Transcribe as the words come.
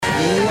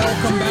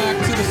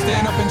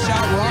Stand Up and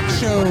Shout Rock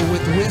Show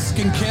with Wisk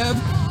and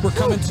Kev. We're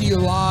coming to you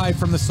live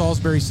from the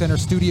Salisbury Center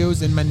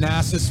Studios in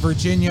Manassas,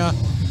 Virginia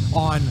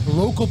on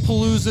Local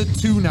Palooza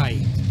 2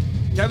 night.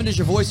 Kevin, does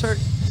your voice hurt?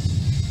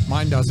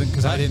 Mine doesn't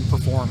because I didn't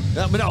perform.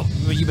 But no,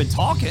 you've been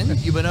talking.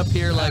 You've been up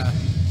here like...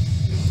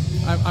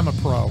 I'm a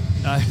pro. All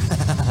right,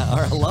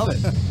 I love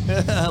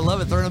it. I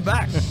love it. Throwing it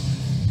back.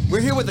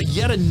 We're here with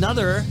yet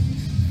another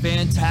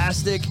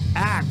fantastic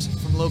act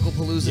from Local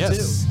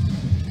Palooza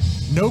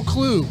 2. No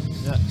Clue.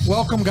 Yes.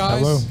 Welcome,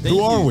 guys. Hello.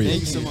 Who are we? Thank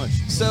you so much.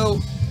 So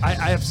I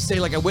have to say,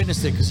 like, I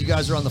witnessed it because you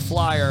guys are on the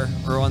flyer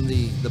or on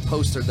the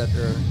poster that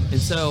they're, and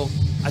so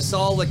I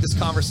saw like this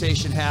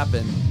conversation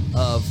happen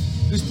of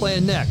who's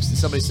playing next, and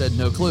somebody said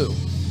no clue.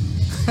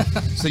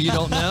 So you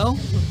don't know?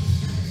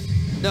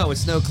 No,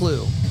 it's no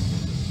clue.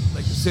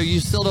 Like, so you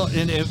still don't,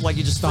 and it, like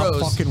you just Stop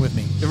froze. fucking with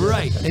me.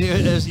 Right. And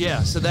it was,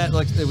 yeah. So that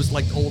like it was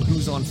like old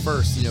who's on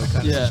first, you know,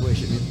 kind of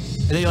situation.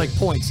 And then like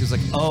points. He was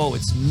like, oh,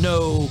 it's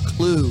no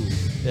clue.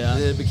 Yeah.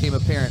 And it became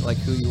apparent like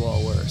who you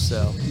all were.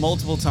 So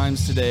multiple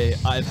times today,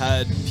 I've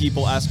had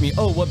people ask me,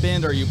 "Oh, what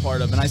band are you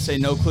part of?" And I say,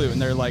 "No clue."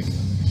 And they're like,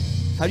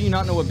 "How do you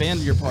not know what band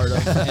you're part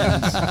of?"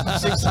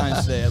 And 6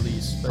 times today, at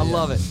least. But I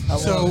love it.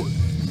 So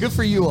good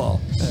for you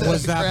all.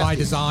 was that by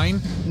design?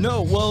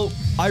 No. Well,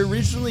 I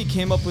originally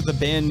came up with a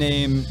band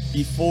name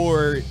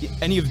before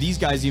any of these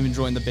guys even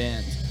joined the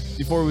band.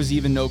 Before it was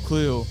even No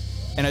Clue.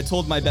 And I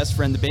told my best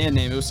friend the band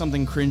name. It was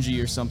something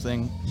cringy or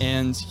something.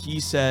 And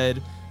he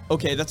said,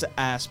 "Okay, that's an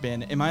ass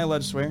band. Am I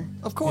allowed to swear?"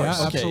 Of course.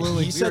 Yeah, Okay.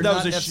 absolutely. He said that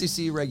was a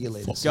FCC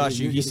regulated. so Got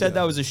you. you're He good to said go.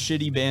 that was a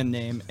shitty band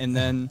name, and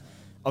then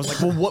I was like,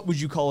 "Well, what would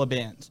you call a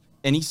band?"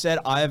 And he said,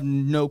 "I have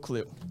no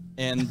clue."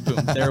 And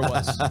boom, there it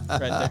was, right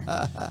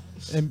there.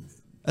 And,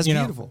 That's you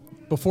know, beautiful.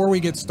 before we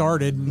get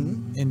started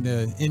in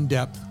the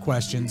in-depth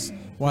questions,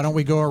 why don't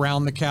we go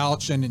around the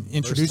couch and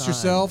introduce time.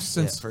 yourself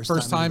since Yeah,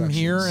 first time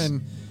here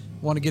introductions.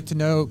 and want to get to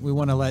know, we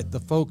want to let the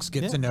folks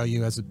get to know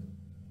you as a...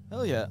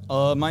 Hell yeah.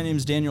 My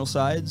name's Daniel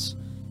Sides,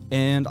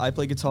 and I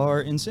play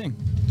guitar and sing.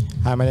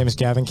 Hi, my name is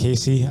Gavin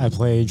Casey. I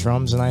play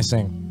drums and I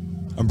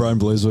sing. I'm Brian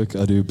Blazewick.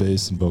 I do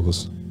bass and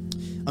vocals.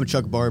 I'm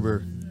Chuck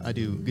Barber. I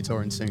do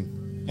guitar and sing.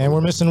 And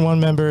we're missing one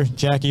member,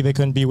 Jackie. They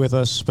couldn't be with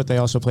us, but they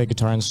also play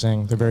guitar and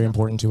sing. They're very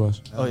important to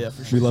us. Oh yeah,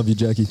 for sure. We love you,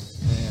 Jackie.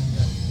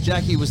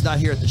 Jackie was not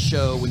here at the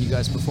show when you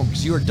guys performed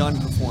because you were done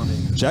performing.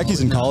 Jackie's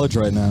in college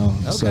right now,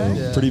 so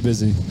Yeah. pretty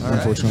busy, All right.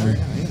 unfortunately.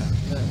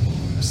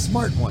 Yeah.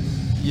 Smart one.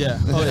 Yeah.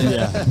 Oh yeah.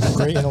 Yeah.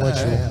 Great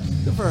intellectual.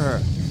 Good for her.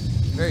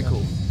 Very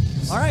cool.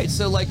 All right,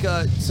 so like,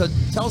 so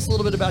tell us a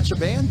little bit about your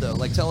band, though.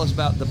 Like, tell us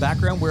about the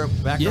background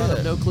Yeah.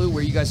 of No Clue,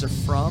 where you guys are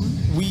from.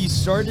 We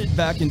started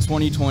back in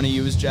 2020.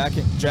 It was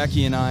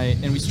Jackie and I,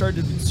 and we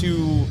started with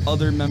 2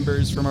 other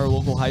members from our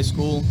local high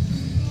school.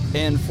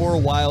 And for a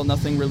while,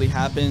 nothing really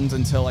happened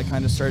until I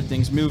kind of started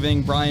things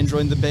moving. Brian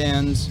joined the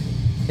band,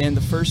 and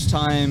the first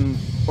time,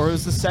 or it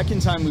was the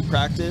second time we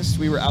practiced,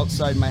 we were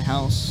outside my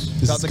house.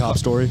 This is the cop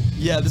story?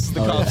 Yeah, this is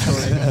the cop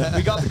story.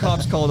 We got the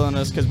cops called on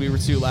us because we were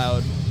too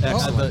loud.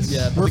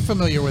 We're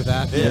familiar with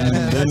that. Yeah.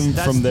 And then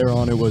from there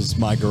on, it was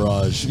my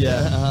garage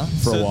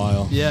for a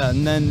while. Yeah,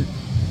 and then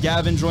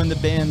Gavin joined the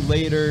band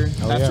later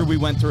after we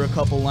went through a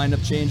couple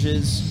lineup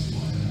changes.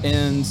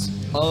 And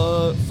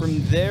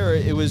from there,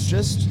 it was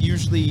just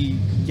usually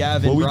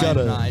Gavin, Brian,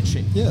 and I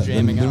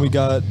jamming out. Then we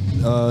got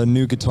a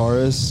new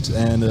guitarist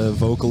and a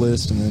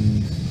vocalist, and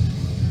then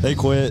they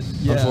quit,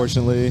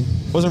 unfortunately.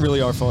 Wasn't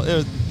really our fault. It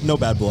was no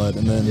bad blood.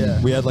 And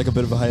then we had like a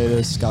bit of a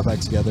hiatus, got back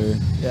together,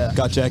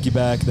 got Jackie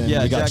back, then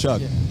we got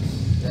Chuck.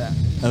 Yeah.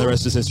 And the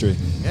rest is history.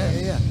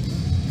 Yeah.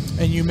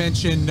 And you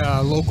mentioned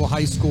local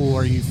high school.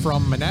 Are you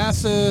from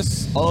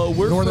Manassas?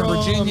 We're Northern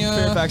from Virginia?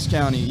 Fairfax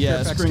County.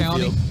 Yeah, Fairfax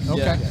County? Springfield.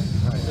 Okay.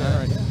 Yeah. All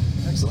right.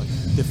 Excellent.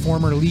 The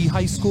former Lee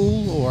High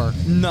School, or?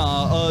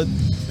 Nah,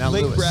 Now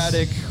Lake Lewis.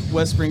 Braddock,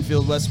 West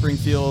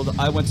Springfield.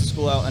 I went to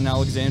school out in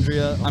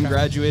Alexandria. I'm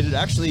graduated.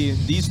 Actually,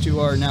 these 2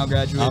 are now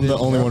graduated. I'm the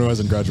only one who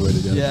hasn't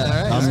graduated yet. Yeah. All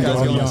right. I'm All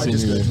right. going I on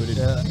just senior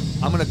year.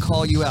 I'm going to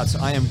call you out. So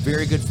I am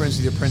very good friends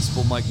with your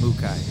principal, Mike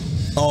Mukai.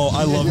 Oh,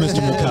 I love Mr.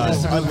 Mukai.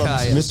 Mr. I love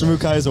Mukai. Mr.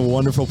 Mukai is a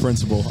wonderful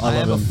principal. I I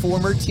am love a him.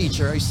 former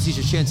teacher. I used to teach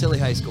at Chantilly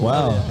High School.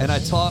 Wow. And I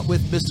taught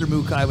with Mr.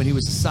 Mukai when he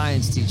was a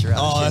science teacher.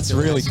 Oh, that's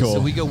Chantilly really High School. cool.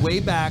 So we go way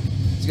back.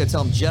 You got to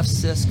tell him Jeff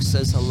Sisk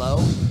says hello.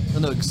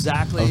 He'll know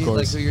exactly Of course.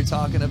 like who you're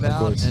talking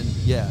about. course. And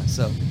yeah,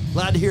 so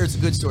glad to hear it's a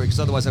good story because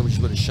otherwise I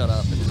just would have shut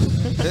up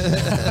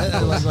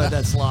and let's let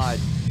that slide.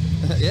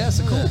 Yeah,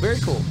 so cool, very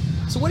cool.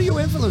 So what are your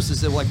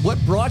influences? Like, what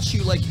brought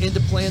you like into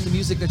playing the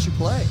music that you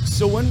play?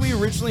 So when we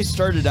originally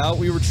started out,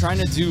 we were trying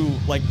to do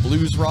like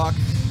blues rock,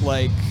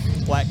 like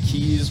Black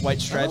Keys, White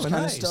Stripes kind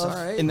nice. of stuff.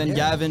 All right. And then Yeah.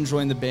 Gavin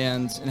joined the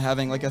band, and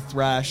having like a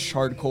thrash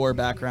hardcore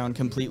background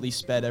completely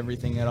sped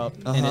everything up,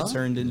 and it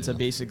turned into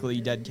basically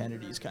Dead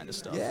Kennedys kind of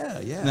stuff. Yeah.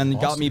 And then it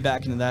got me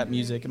back into that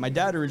music. And my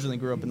dad originally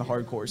grew up in the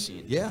hardcore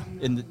scene. Yeah.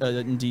 In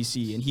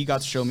DC, and he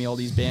got to show me all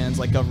these bands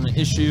like Government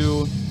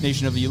Issue,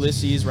 Nation of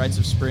Ulysses, Rites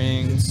of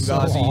Spring, So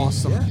Fugazi.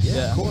 awesome.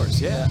 Yeah, of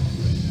course, yeah.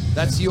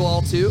 That's you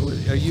all too?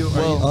 Are you?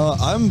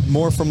 I'm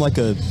more from like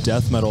a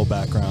death metal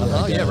background.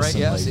 Oh, I yeah, guess, right.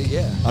 and, Yeah, like, see,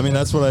 yeah. I mean,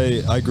 that's what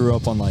I grew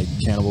up on, like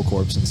Cannibal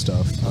Corpse and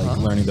stuff, like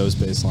learning those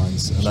bass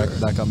lines, and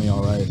that got me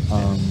all right.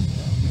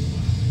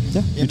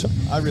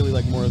 I really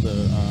like more of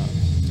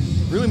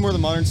the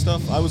modern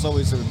stuff. I was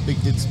always a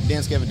big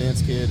Dance Gavin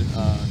Dance kid.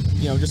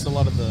 Just a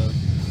lot of the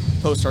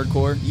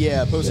Post-hardcore?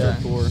 Yeah,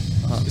 post-hardcore.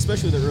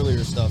 Especially the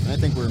earlier stuff. And I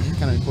think we're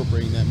kind of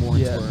incorporating that more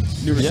into our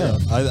newer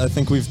stuff. I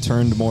think we've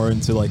turned more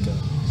into like a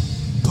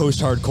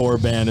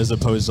post-hardcore band as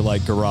opposed to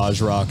like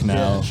garage rock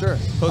now. Yeah, sure.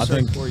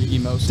 Post-hardcore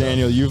emo stuff.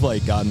 Daniel, you've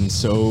like gotten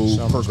so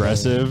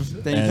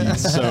progressive and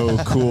so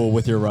cool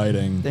with your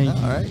writing. Thank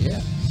you. All right,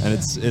 yeah. And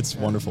it's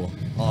wonderful.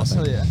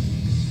 Awesome. Oh, yeah.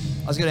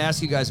 I was going to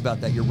ask you guys about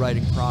that, your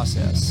writing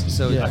process.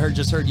 So Yeah. I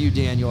just heard you,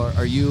 Daniel.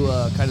 Are you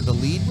kind of the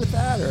lead with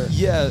that, or?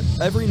 Yeah,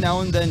 every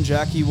now and then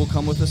Jackie will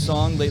come with a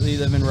song. Lately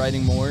they've been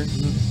writing more.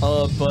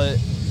 But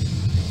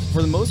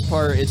for the most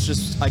part, it's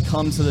just I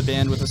come to the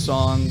band with a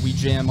song, we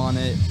jam on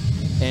it,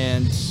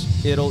 and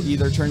it'll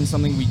either turn into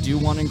something we do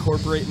want to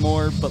incorporate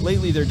more, but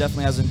lately there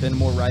definitely hasn't been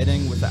more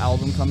writing with the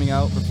album coming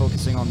out. We're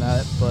focusing on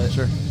that, but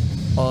Sure.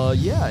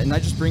 Yeah, and I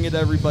just bring it to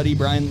everybody.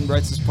 Brian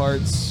writes his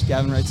parts,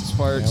 Gavin writes his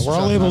parts. Yeah, we're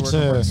all Chuck and I able work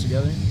on to parts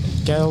together.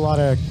 get a lot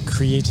of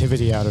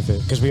creativity out of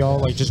it because we all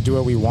like just do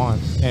what we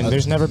want, and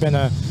there's never been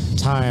a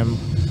time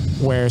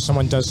where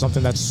someone does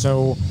something that's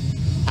so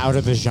out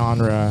of the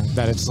genre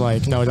that it's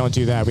like, no, don't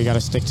do that, we got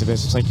to stick to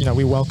this. It's like,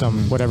 we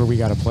welcome whatever we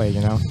got to play,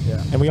 Yeah.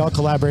 and we all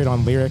collaborate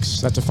on lyrics.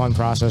 That's a fun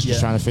process, just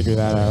trying to figure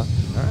that out.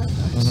 All right.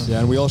 Nice. Yeah,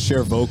 and we all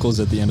share vocals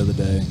at the end of the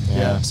day.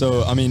 Yeah.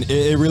 So, I mean,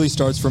 it really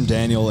starts from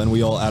Daniel, and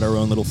we all add our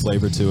own little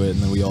flavor to it,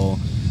 and then we all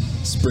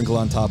sprinkle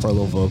on top our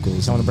little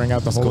vocals. Tell them to bring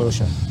out the whole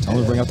ocean. Tell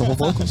them to bring out the whole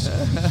vocals.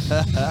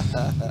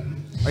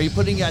 Are you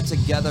putting that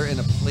together in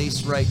a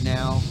place right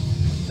now?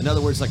 In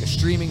other words, like a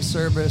streaming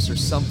service or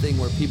something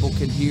where people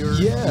can hear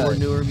your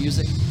newer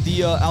music?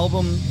 The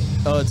album,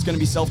 it's going to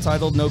be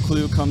self-titled, No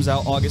Clue, comes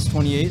out August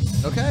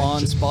 28th. Okay.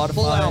 On Spotify,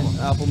 Full album.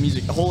 Apple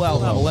Music. The whole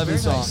album, 11 Very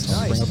songs.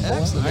 Nice.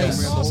 Excellent.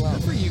 Nice. Awesome.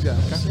 Good for you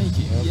guys. Thank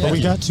you. Yeah. But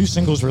we got 2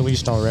 singles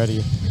released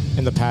already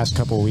in the past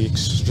couple of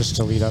weeks just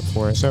to lead up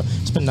for it. So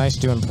it's been nice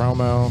doing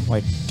promo,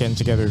 like getting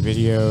together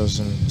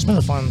videos, and it's been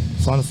a fun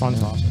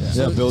process.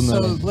 Yeah, building So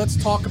that.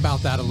 let's talk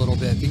about that a little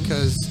bit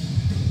because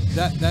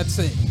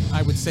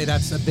I would say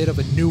that's a bit of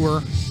a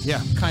newer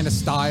kind of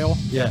style.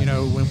 Yeah.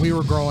 When we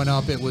were growing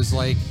up, it was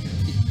like,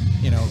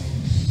 you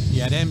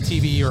had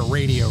MTV or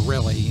radio,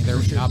 really. There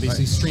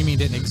obviously streaming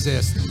didn't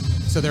exist.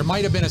 So there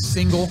might have been a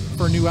single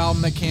for a new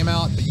album that came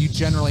out, but you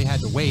generally had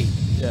to wait.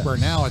 Yeah. Where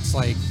now it's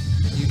like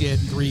you get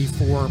 3,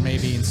 4,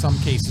 maybe in some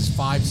cases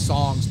 5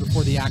 songs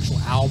before the actual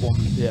album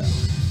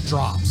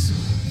drops.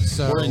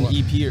 So Or an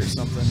EP or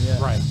something,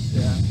 yeah. Right.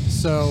 Yeah.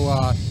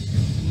 So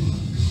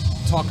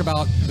talk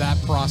about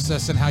that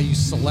process and how you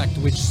select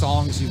which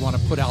songs you want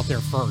to put out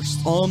there first.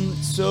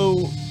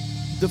 So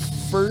the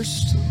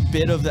first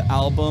bit of the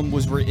album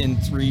was written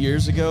 3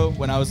 years ago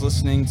when I was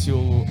listening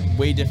to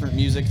way different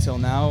music till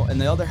now, and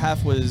the other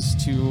half was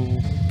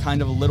to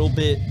kind of a little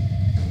bit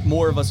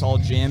more of us all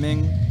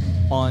jamming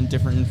on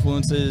different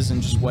influences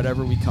and just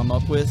whatever we come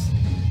up with.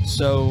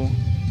 So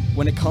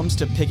when it comes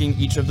to picking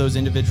each of those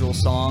individual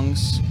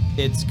songs,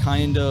 it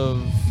kind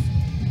of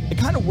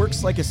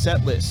works like a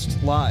set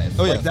list live.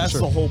 Oh, yeah, like that's for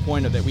sure. the whole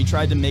point of it. We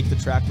tried to make the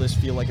track list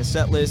feel like a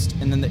set list,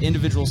 and then the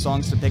individual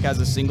songs to pick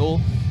as a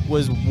single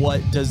was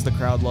what does the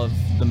crowd love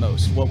the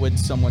most? What would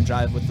someone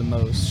jive with the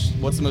most?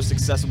 What's the most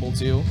accessible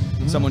to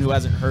someone who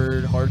hasn't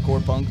heard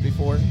hardcore punk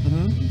before?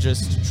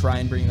 Just try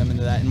and bring them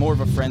into that in more of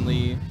a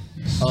friendly,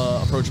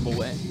 approachable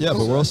way. Yeah,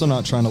 but we're also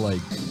not trying to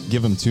like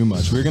give them too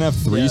much. We were gonna have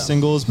 3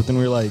 singles, but then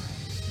we were like,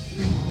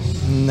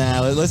 nah,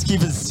 let's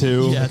keep it to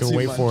 2. Yeah, Can too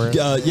wait much. for it.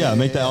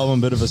 Make the album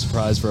a bit of a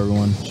surprise for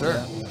everyone.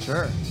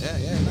 Sure.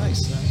 Yeah,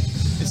 nice.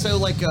 And so,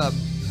 like,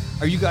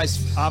 are you guys,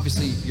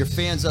 obviously, you're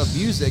fans of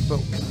music, but,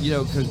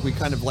 because we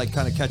kind of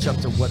catch up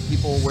to what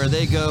people, where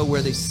they go,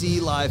 where they see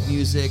live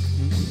music.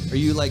 Are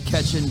you, like,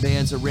 catching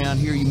bands around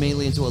here? Are you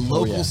mainly into a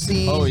local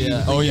scene? Oh,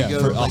 yeah. Oh yeah, You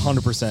for go, like,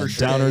 100%. for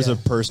sure. Downers Yeah. a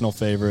personal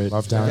favorite.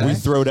 Love Downers. We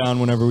throw down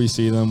whenever we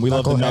see them. We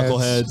love the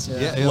Knuckleheads.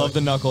 Knuckleheads. Yeah. Love the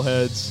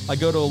Knuckleheads. I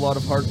go to a lot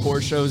of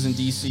hardcore shows in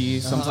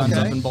DC, sometimes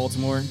okay. up in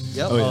Baltimore.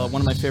 Yep. Oh, yeah.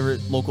 One of my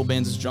favorite local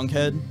bands is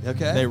Junkhead.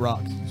 Okay. They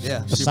rock.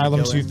 Yeah. Super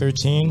Asylum killer.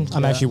 213.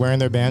 I'm actually wearing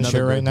their band Another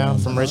shirt great right now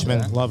band. from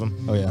Richmond. Love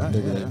them. Oh yeah,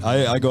 they're great.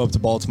 I go up to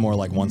Baltimore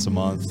like once a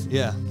month.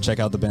 Yeah. Check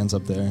out the bands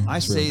up there. I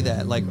It's say really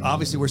that, like,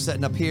 obviously we're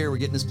setting up here, we're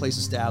getting this place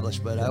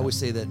established, but I always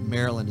say that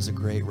Maryland is a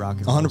great rock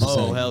and roll. 100%.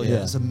 Oh, hell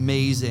yeah. It's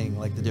amazing,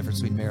 like, the difference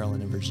between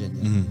Maryland and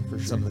Virginia for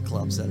some of the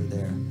clubs that are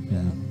there.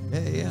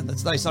 Yeah,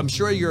 that's nice. I'm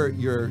sure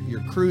your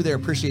crew there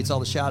appreciates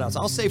all the shout outs.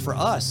 I'll say for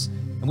us,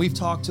 and we've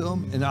talked to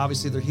them, and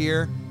obviously they're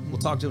here. We'll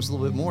talk to us a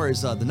little bit more.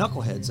 Is the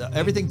Knuckleheads?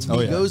 Everything to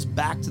me goes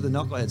back to the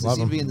Knuckleheads. They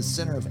seem to be in the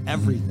center of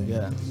everything.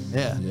 Yeah,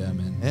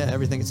 man. Yeah,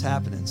 everything that's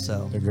happening.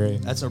 So They're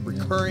great. That's a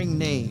recurring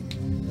name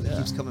that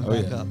keeps coming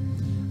back up.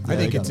 I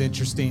think it's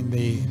interesting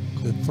the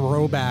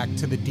throwback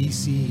to the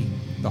DC,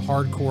 the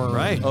hardcore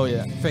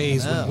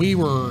phase when we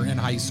were in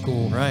high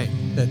school. Right.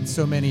 That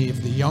so many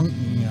of the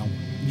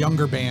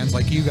younger bands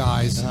like you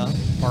guys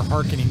are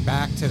hearkening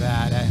back to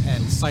that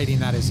and citing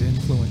that as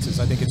influences.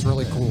 I think it's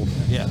really cool.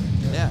 Yeah.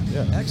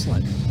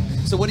 Excellent.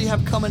 So what do you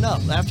have coming up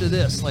after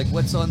this? Like,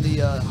 what's on the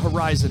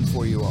horizon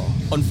for you all?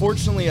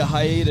 Unfortunately, a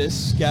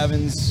hiatus.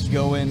 Gavin's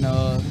going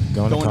to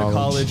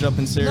college up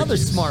in Syracuse. Another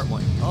smart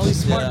one. All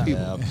these smart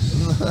people.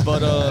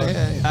 But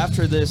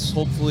after this,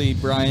 hopefully,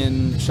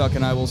 Brian, Chuck,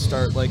 and I will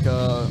start like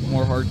a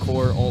more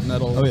hardcore alt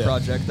metal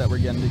project that we're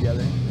getting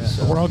together. Yeah.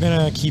 So we're all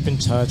gonna keep in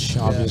touch.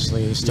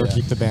 Obviously, still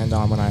keep the band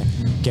on when I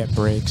get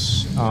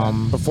breaks.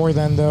 Before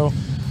then, though,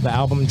 the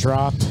album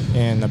drop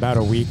in about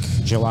a week,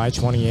 July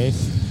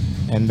 28th.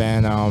 And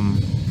then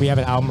we have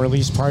an album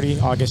release party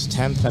August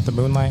 10th at the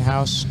Moonlight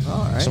House.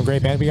 All right. Some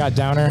great bands. We got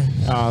Downer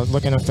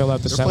looking to fill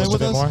out the set list a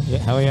bit more. Yeah,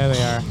 hell yeah,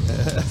 they are.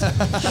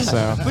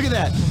 So look at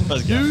that.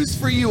 News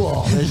for you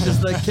all. It's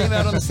just like came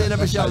out on the Stand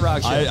Up and Shout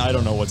Rock show. I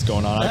don't know what's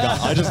going on.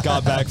 I just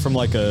got back from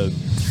like a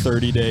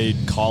 30-day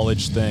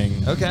college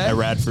thing at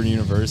Radford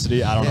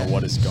University. I don't know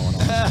what is going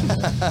on.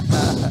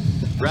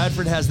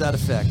 Radford has that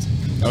effect.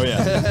 Oh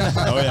yeah.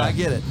 I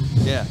get it.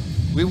 Yeah.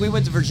 We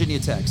went to Virginia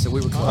Tech, so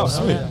we were close.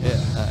 Oh, sweet.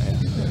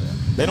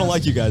 They don't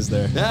like you guys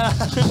there. I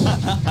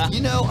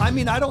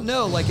don't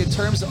know. Like in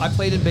terms of, I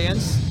played in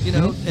bands,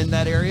 in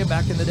that area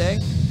back in the day,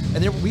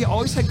 and we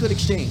always had good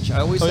exchange. I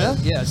always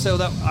So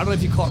that I don't know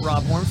if you caught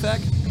Rob Hornfeck.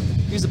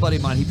 He's a buddy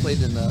of mine. He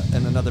played in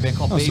another band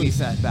called Baby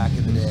Fat back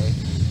in the day.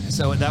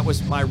 So that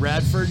was my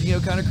Radford,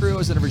 kind of crew. I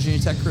was in a Virginia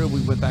Tech crew.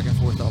 We went back and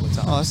forth all the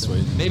time. Oh, that's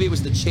sweet. Maybe it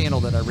was the channel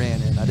that I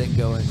ran in. I didn't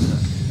go into.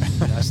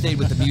 I stayed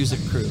with the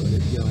music crew. I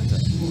didn't go into.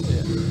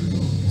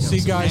 So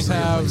you guys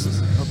have. Places.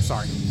 Oh,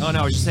 sorry. Oh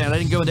no, I was just saying I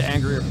didn't go into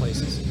angrier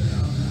places.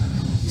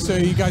 So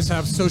you guys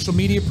have social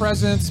media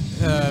presence,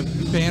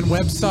 band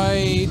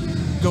website.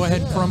 Go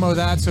ahead, promo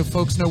that so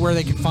folks know where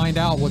they can find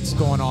out what's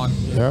going on.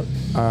 Yep.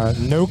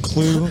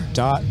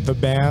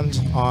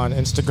 NoClue.theband on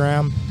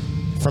Instagram.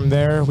 From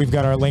there, we've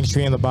got our link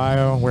tree in the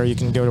bio where you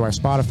can go to our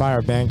Spotify,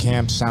 our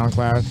Bandcamp,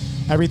 SoundCloud.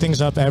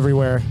 Everything's up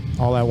everywhere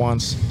all at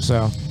once.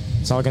 So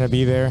it's all going to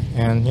be there.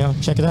 And,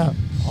 check it out.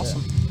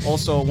 Awesome.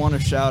 Also, I want to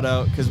shout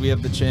out, because we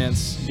have the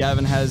chance,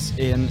 Gavin has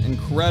an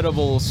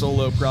incredible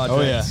solo project.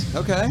 Oh, yeah.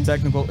 Okay.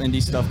 Technical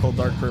indie stuff called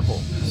Dark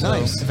Purple.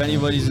 Nice. So if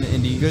anybody's an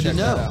indie, good check to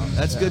know. that out.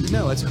 That's good to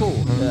know. That's cool.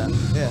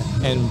 Yeah.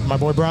 And my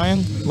boy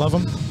Brian, love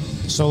him.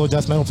 Solo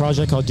death metal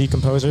project called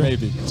Decomposer.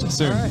 Maybe.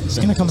 Soon. Right. It's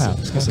gonna come out.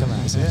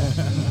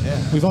 Yeah.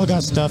 We've all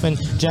got stuff, and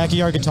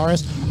Jackie, our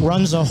guitarist,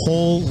 runs a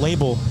whole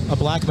label, a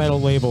black metal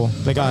label.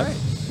 They got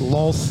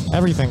Lulth,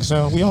 everything.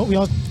 So we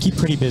all keep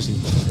pretty busy.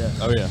 Yeah.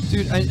 Oh yeah,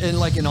 dude. And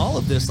like in all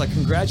of this, like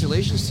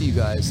congratulations to you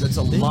guys. That's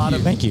a lot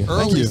of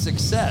early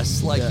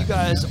success. Like you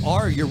guys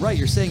are. You're right.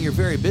 You're saying you're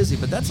very busy,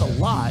 but that's a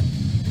lot.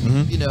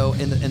 In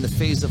the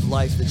phase of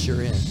life that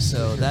you're in.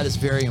 So that is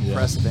very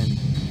impressive, and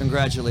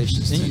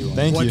congratulations to you.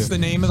 Thank you. What's the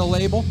name of the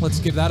label? Let's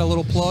give that a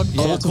little plug.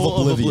 Cult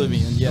of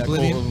Oblivion. Yeah,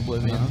 Oblivion. Cult of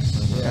Oblivion.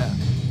 Yeah.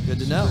 Good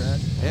to know.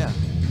 Yeah.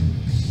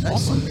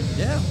 Awesome.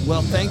 Yeah.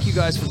 Well, thank you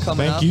guys for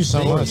coming up. Thank you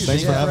so much.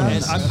 Thanks for having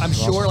us. And I'm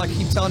sure, like I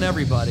keep telling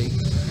everybody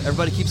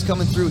keeps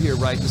coming through here,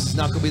 right? This is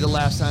not going to be the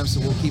last time, so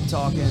we'll keep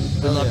talking.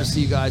 We'd love to see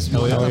you guys if you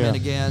want to come in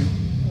again.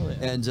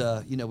 And,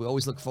 we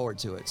always look forward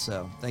to it.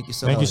 So thank you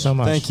so much. Thank you so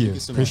much. Thank you.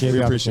 Appreciate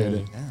the appreciate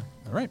opportunity. it. Yeah.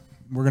 All right.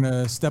 We're going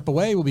to step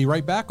away. We'll be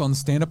right back on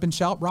Stand Up and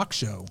Shout Rock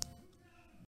Show.